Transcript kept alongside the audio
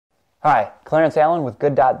Hi, Clarence Allen with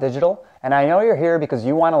Good.Digital, and I know you're here because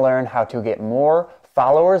you want to learn how to get more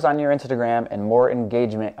followers on your Instagram and more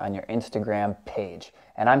engagement on your Instagram page.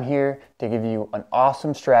 And I'm here to give you an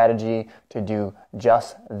awesome strategy to do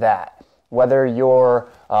just that. Whether you're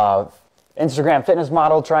an Instagram fitness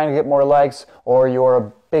model trying to get more likes, or you're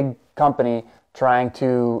a big company trying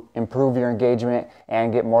to improve your engagement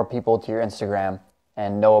and get more people to your Instagram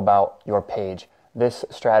and know about your page, this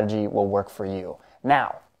strategy will work for you.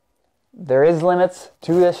 Now, there is limits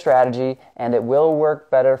to this strategy, and it will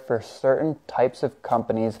work better for certain types of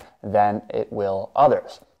companies than it will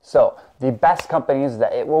others. So the best companies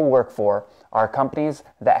that it will work for are companies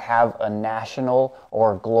that have a national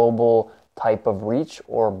or global type of reach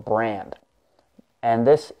or brand. And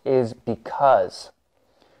this is because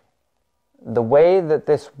the way that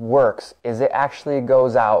this works is it actually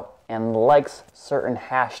goes out and likes certain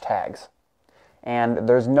hashtags. And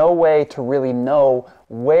there's no way to really know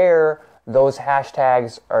where those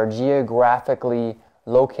hashtags are geographically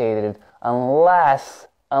located unless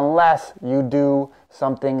you do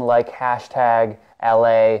something like hashtag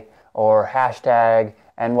LA or hashtag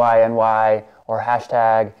NYNY or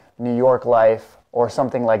hashtag New York Life or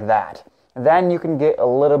something like that. Then you can get a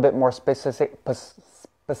little bit more specific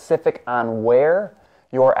on where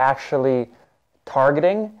you're actually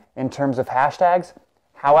targeting in terms of hashtags.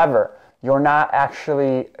 However, you're not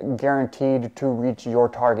actually guaranteed to reach your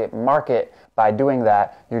target market by doing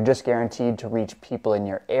that. You're just guaranteed to reach people in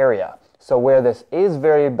your area. So where this is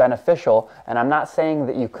very beneficial, and I'm not saying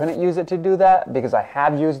that you couldn't use it to do that, because I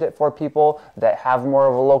have used it for people that have more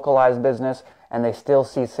of a localized business and they still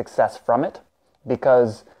see success from it,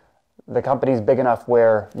 because the company's big enough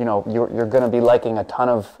where you're going to be liking a ton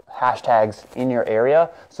of hashtags in your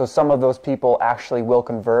area. So some of those people actually will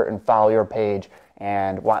convert and follow your page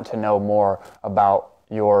and want to know more about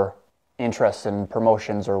your interests and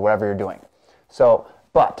promotions or whatever you're doing. So,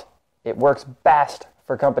 but it works best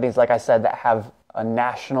for companies, like I said, that have a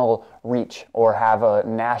national reach or have a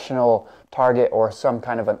national target or some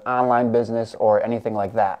kind of an online business or anything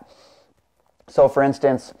like that. So for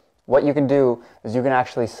instance, what you can do is you can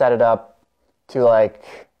actually set it up to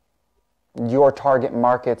like your target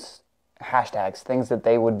market's hashtags, things that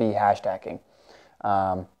they would be hashtagging.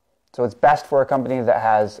 So it's best for a company that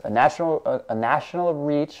has a national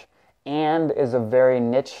reach and is a very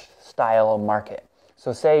niche style market.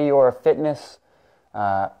 So say you're a fitness,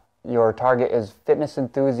 your target is fitness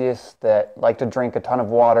enthusiasts that like to drink a ton of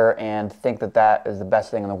water and think that that is the best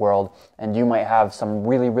thing in the world, and you might have some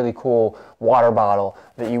really, really cool water bottle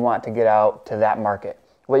that you want to get out to that market.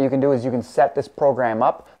 What you can do is you can set this program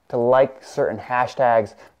up to like certain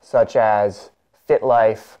hashtags such as fit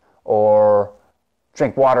life or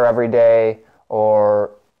drink water every day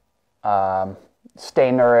or stay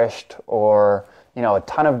nourished, or a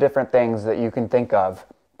ton of different things that you can think of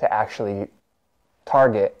to actually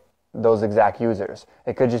target those exact users.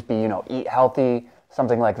 It could just be eat healthy,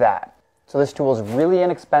 something like that. So this tool is really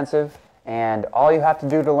inexpensive, and all you have to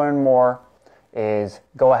do to learn more is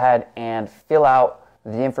go ahead and fill out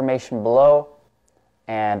the information below,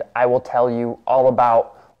 and I will tell you all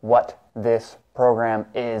about what this program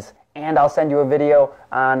is. And I'll send you a video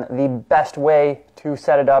on the best way to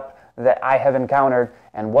set it up that I have encountered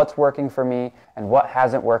and what's working for me and what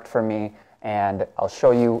hasn't worked for me. And I'll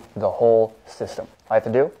show you the whole system. All you have to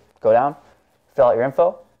do, go down, fill out your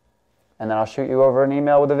info, and then I'll shoot you over an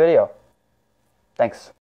email with a video. Thanks.